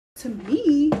To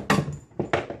me,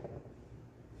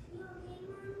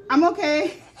 I'm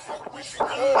okay.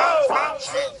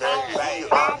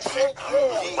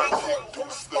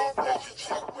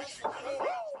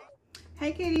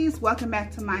 Hey kitties, welcome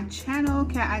back to my channel,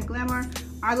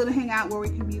 Cateyeglamour, our little hangout where we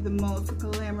can be the most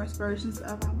glamorous versions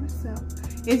of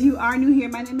ourselves. If you are new here,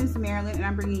 my name is Marilyn and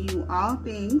I'm bringing you all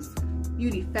things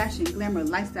beauty, fashion, glamour,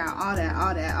 lifestyle, all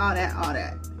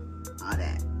that.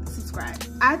 Subscribe.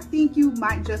 I think you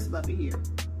might just love it here.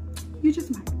 You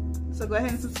just might. So go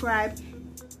ahead and subscribe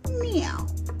now.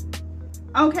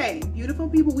 Okay, beautiful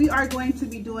people, we are going to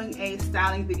be doing a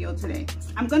styling video today.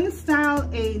 I'm going to style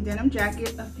a denim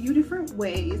jacket a few different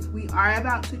ways. We are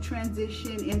about to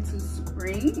transition into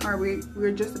spring, or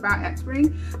we're just about at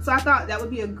spring. So I thought that would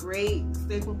be a great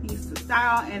staple piece to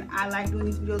style, and I like doing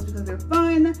these videos because they're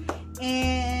fun.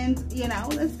 And you know,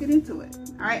 let's get into it.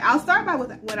 All right, I'll start by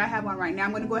with what I have on right now.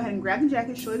 I'm going to go ahead and grab the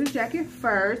jacket, show you the jacket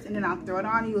first, and then I'll throw it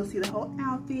on and you'll see the whole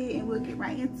outfit and we'll get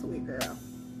right into it, girl.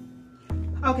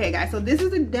 Okay guys, so this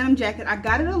is a denim jacket. I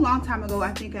got it a long time ago,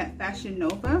 I think at Fashion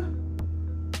Nova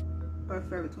or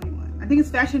Forever 21. I think it's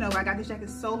Fashion Nova. I got this jacket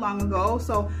so long ago,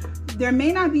 so there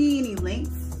may not be any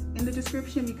links in the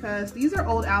description because these are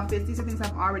old outfits. These are things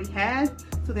I've already had,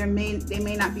 so they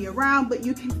may not be around, but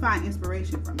you can find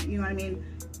inspiration from it. You know what I mean?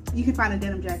 You can find a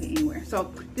denim jacket anywhere.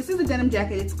 So this is a denim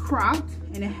jacket. It's cropped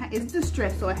and it's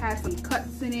distressed, so it has some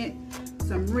cuts in it,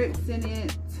 some rips in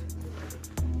it.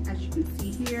 As you can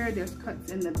see here, there's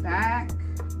cuts in the back.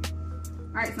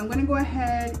 All right, so I'm gonna go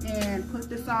ahead and put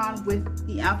this on with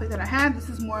the outfit that I have. This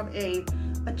is more of a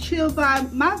chill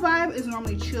vibe. My vibe is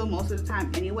normally chill most of the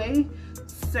time anyway,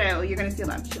 so you're gonna see a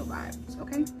lot of chill vibes,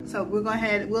 okay? So we'll go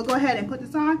ahead and put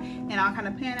this on, and I'll kind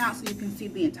of pan out so you can see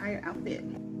the entire outfit.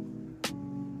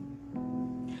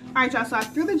 All right, y'all, so I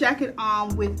threw the jacket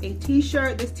on with a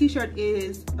t-shirt. This t-shirt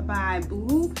is by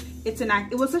Boohoo.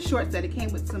 It was a short set. It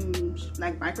came with some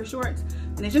like biker shorts,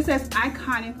 and it just says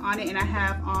iconic on it, and I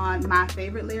have on my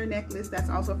favorite layer necklace that's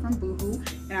also from Boohoo,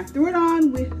 and I threw it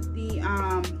on with the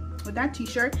with that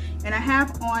t-shirt, and I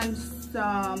have on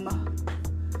some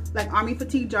like army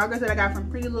fatigue joggers that I got from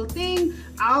Pretty Little Thing.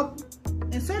 I'll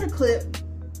insert a clip,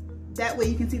 that way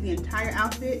you can see the entire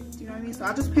outfit, you know what I mean? So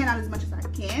I'll just pan out as much as I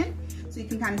can so you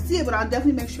can kind of see it, but I'll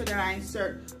definitely make sure that I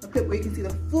insert a clip where you can see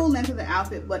the full length of the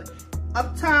outfit. But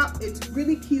up top, it's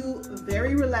really cute,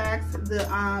 very relaxed.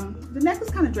 The necklace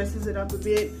kind of dresses it up a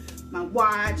bit. My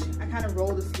watch, I kind of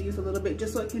roll the sleeves a little bit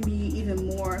just so it can be even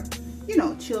more, you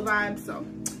know, chill vibes. So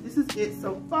this is it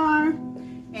so far.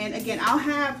 And again, I'll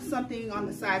have something on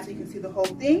the side so you can see the whole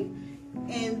thing.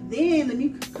 And then let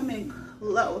me come in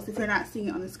close if you're not seeing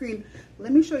it on the screen.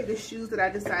 Let me show you the shoes that I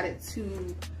decided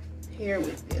to pair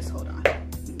with this. Hold on.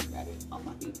 Let me grab it off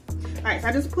my feet. All right, so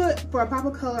I just put, for a pop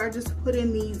of color, I just put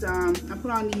in these, I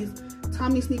put on these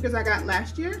Tommy sneakers I got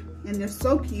last year, and they're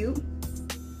so cute.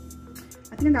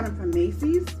 I think I got them from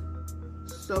Macy's.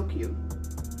 So cute.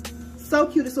 So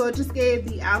cute. So it just gave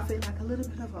the outfit like a little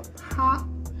bit of a pop.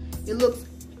 It looks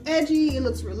edgy, it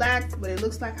looks relaxed, but it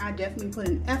looks like I definitely put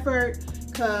in effort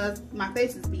because my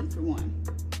face is beat for one.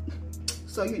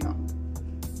 So, you know,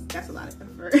 that's a lot of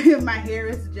effort. My hair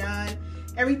is done.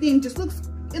 Everything just looks,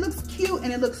 it looks cute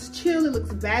and it looks chill, it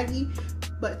looks baggy,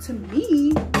 but to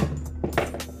me,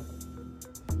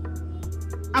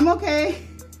 I'm okay.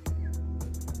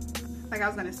 Like I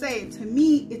was gonna say, to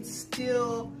me, it's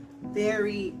still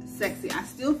very sexy. I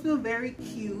still feel very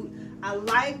cute. I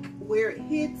like where it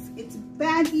hits. It's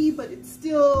baggy, but it's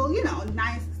still, you know,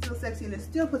 nice, it's still sexy, and it's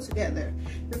still put together.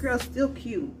 The girl's still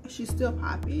cute. She's still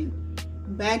popping,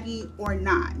 baggy or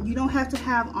not. You don't have to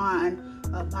have on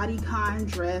a bodycon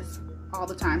dress all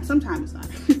the time. Sometimes not.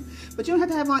 But you don't have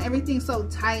to have on everything so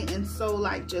tight and so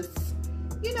like just,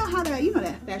 you know how that, you know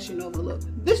that Fashion Nova look.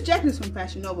 This jacket is from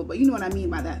Fashion Nova, but you know what I mean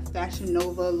by that Fashion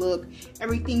Nova look.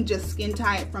 Everything just skin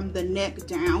tight from the neck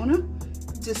down.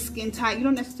 Just skin tight. You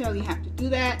don't necessarily have to do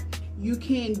that. You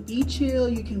can be chill,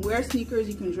 you can wear sneakers,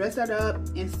 you can dress that up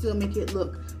and still make it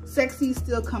look sexy,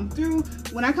 still come through.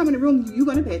 When I come in the room, you're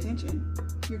gonna pay attention.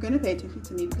 You're gonna pay attention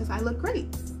to me because I look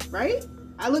great, right?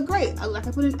 I look great. I look like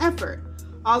I put in effort.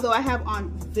 Although I have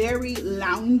on very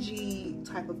loungy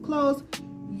type of clothes,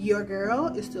 your girl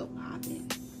is still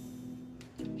popping.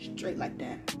 Straight like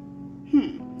that.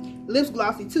 Lips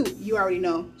glossy too. You already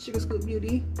know. Sugar Scoop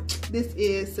Beauty. This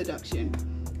is Seduction.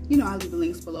 You know I'll leave the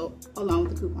links below along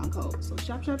with the coupon code. So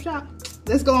shop, shop, shop.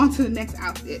 Let's go on to the next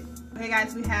outfit. Okay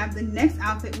guys, we have the next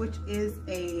outfit, which is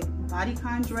a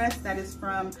bodycon dress that is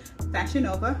from Fashion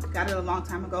Nova. Got it a long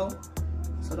time ago.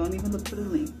 so don't even look for the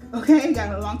link. Okay,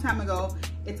 got it a long time ago.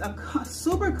 It's a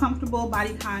super comfortable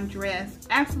bodycon dress.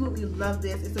 Absolutely love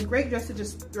this. It's a great dress to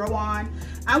just throw on.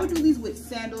 I would do these with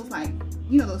sandals, like,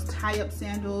 you know, those tie-up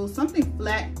sandals, something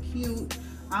flat, cute,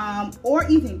 or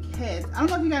even Keds. I don't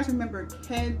know if you guys remember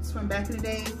Keds from back in the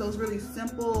day. Those really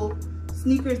simple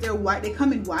sneakers. They're white. They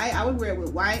come in white. I would wear it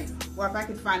with white, or if I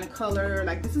could find a color,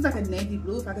 like this is like a navy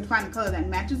blue, if I could find a color that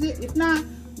matches it. If not,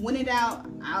 when in doubt,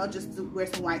 I'll just wear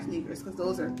some white sneakers because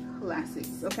those are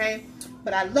classics, okay?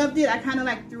 But I loved it. I kind of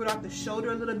like threw it off the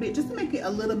shoulder a little bit just to make it a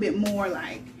little bit more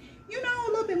like, you know, a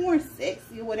little bit more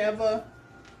sexy or whatever.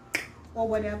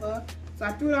 So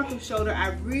I threw it off the shoulder. I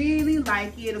really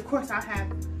like it. Of course, I'll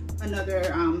have another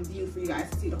view for you guys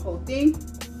to see the whole thing.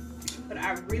 But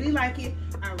I really like it.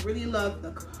 I really love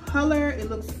the color. It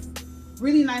looks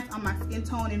really nice on my skin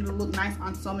tone, and it'll look nice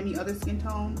on so many other skin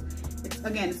tones.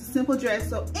 Again, it's a simple dress,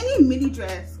 so any midi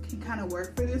dress can kind of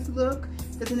work for this look.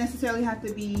 Doesn't necessarily have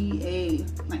to be a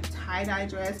like tie-dye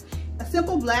dress. A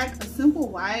simple black, a simple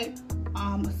white,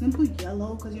 a simple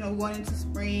yellow, because you know we're going into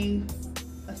spring.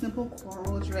 A simple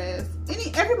coral dress.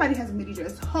 Everybody has a midi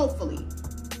dress, hopefully,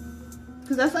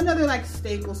 because that's another like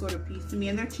staple sort of piece to me,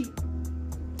 and they're cheap.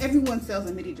 Everyone sells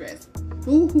a midi dress.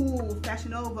 Boohoo,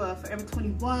 Fashion Nova, Forever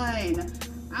 21.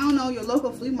 I don't know, your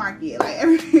local flea market. Like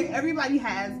everybody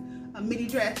has a midi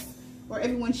dress, or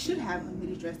everyone should have a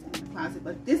midi dress in the closet.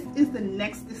 But this is the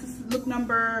next. This is look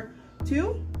number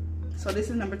 2. So this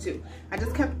is number 2. I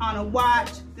just kept on a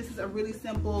watch. This is a really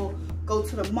simple go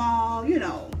to the mall, you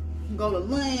know, go to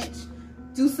lunch,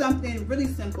 do something really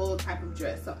simple type of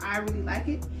dress. So I really like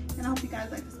it, and I hope you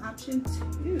guys like this option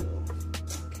too.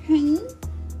 Okay,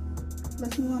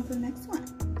 let's move on to the next one.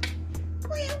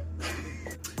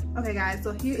 Okay guys,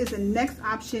 so here is the next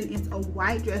option. It's a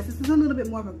white dress. This is a little bit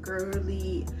more of a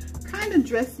girly, kind of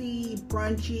dressy,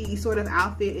 brunchy sort of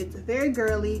outfit. It's very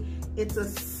girly. It's a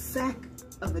sack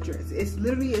of a dress. It's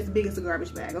literally as big as a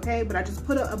garbage bag, okay? But I just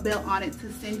put a belt on it to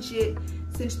cinch it,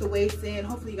 cinch the waist in.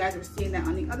 Hopefully you guys are seeing that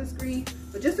on the other screen.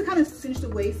 But just to kind of cinch the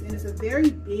waist in, it's a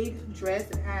very big dress.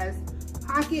 It has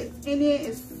pockets in it.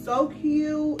 It's so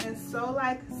cute and so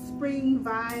like spring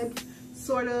vibes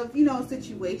sort of, you know,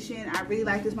 situation. I really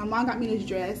like this. My mom got me this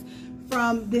dress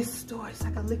from this store. It's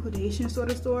like a liquidation sort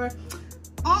of store.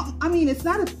 I mean, it's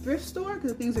not a thrift store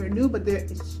because the things are new, but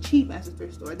it's cheap as a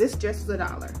thrift store. This dress is $1.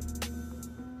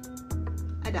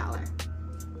 $1.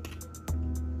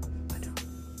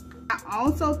 I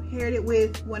also paired it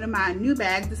with one of my new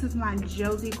bags. This is my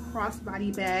Josie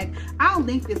crossbody bag. I'll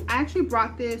link this. I actually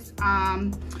brought this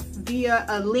via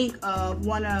a link of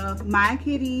one of my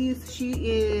kitties. She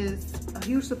is a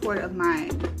huge supporter of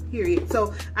mine, period.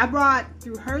 So I brought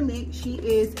through her link. She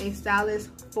is a stylist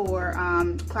for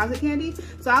Closet Candy.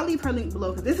 So I'll leave her link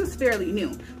below because this is fairly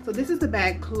new. So this is the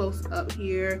bag close up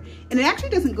here. And it actually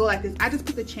doesn't go like this. I just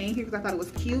put the chain here because I thought it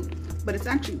was cute. But it's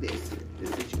actually this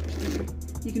situation.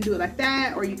 You can do it like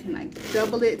that, or you can like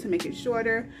double it to make it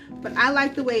shorter. But I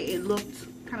like the way it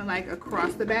looked kind of like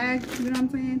across the bag. You know what I'm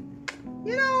saying?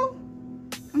 You know,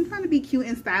 I'm trying to be cute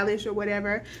and stylish or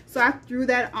whatever. So I threw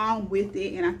that on with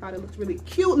it and I thought it looked really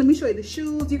cute. Let me show you the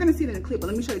shoes. You're gonna see it in the clip, but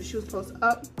let me show you the shoes close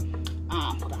up.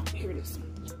 Hold on, here it is.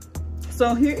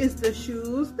 So here is the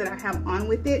shoes that I have on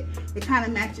with it. It kind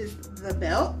of matches the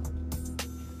belt.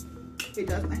 It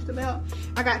does match the belt.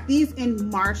 I got these in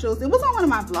Marshalls. It was on one of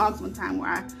my vlogs one time where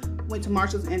I went to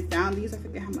Marshalls and found these. I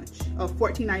forget how much. Oh,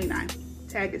 $14.99.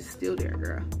 Tag is still there,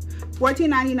 girl.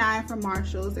 $14.99 from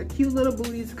Marshalls. They're cute little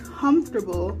booties,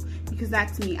 comfortable, because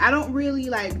that's me. I don't really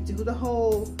like do the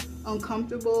whole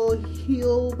uncomfortable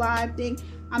heel vibe thing.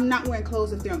 I'm not wearing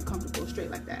clothes if they're uncomfortable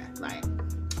straight like that. Like,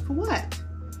 for what?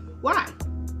 Why?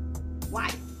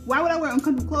 Why? Why would I wear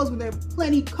uncomfortable clothes when there are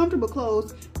plenty comfortable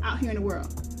clothes out here in the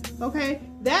world? Okay,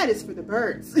 that is for the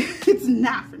birds. It's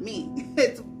not for me.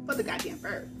 It's for the goddamn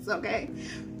birds, okay?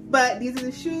 But these are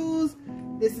the shoes.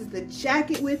 This is the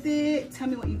jacket with it. Tell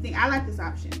me what you think. I like this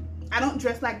option. I don't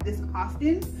dress like this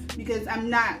often because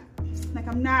I'm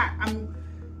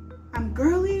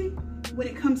girly when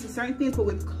it comes to certain things, but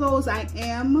with clothes, I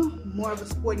am more of a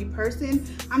sporty person.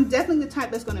 I'm definitely the type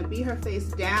that's gonna be her face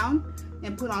down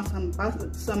and put on some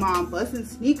bustin'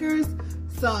 sneakers,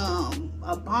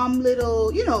 a bomb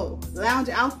little, you know, lounge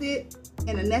outfit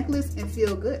and a necklace and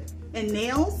feel good. And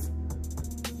nails,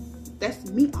 that's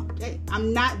me all day.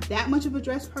 I'm not that much of a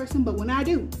dress person, but when I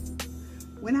do,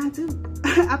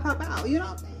 I pop out, you know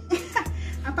what I'm saying?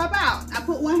 I pop out. I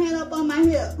put one hand up on my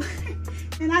hip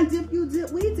and I dip, you dip,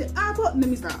 we dip. Let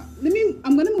me stop.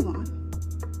 I'm gonna move on.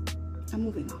 I'm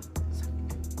moving on.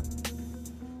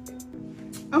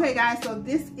 Okay guys, so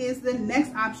this is the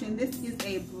next option. This is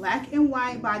a black and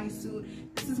white bodysuit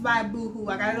This is by Boohoo.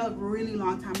 I got it a really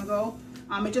long time ago.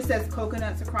 It just says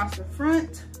coconuts across the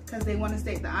front because they want to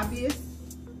state the obvious,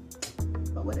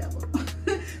 but whatever.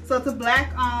 So it's a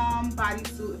black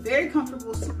bodysuit, very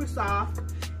comfortable, super soft,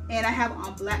 and I have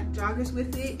on black joggers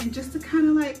with it. And just to kind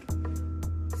of like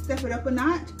step it up a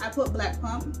notch, I put black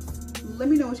pumps. Let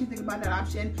me know what you think about that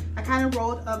option. I kind of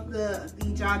rolled up the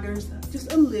joggers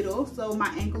just a little so my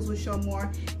ankles would show more,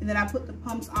 and then I put the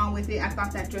pumps on with it. I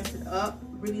thought that dressed it up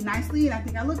really nicely, and I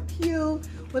think I look cute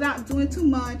without doing too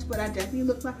much, but I definitely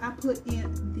look like I put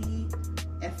in the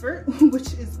effort,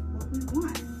 which is what we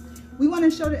want. We want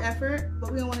to show the effort,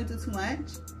 but we don't want to do too much,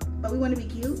 but we want to be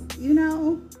cute, you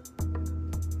know.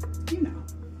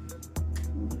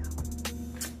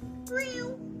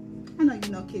 I know you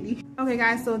know, kitty. Okay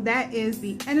guys, so that is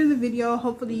the end of the video.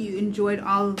 Hopefully you enjoyed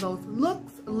all of those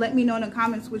looks. Let me know in the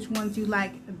comments which ones you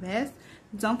like the best.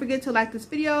 Don't forget to like this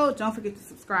video. Don't forget to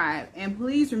subscribe. And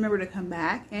please remember to come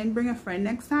back and bring a friend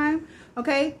next time.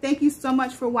 Okay, thank you so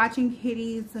much for watching,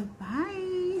 kitties.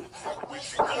 Bye.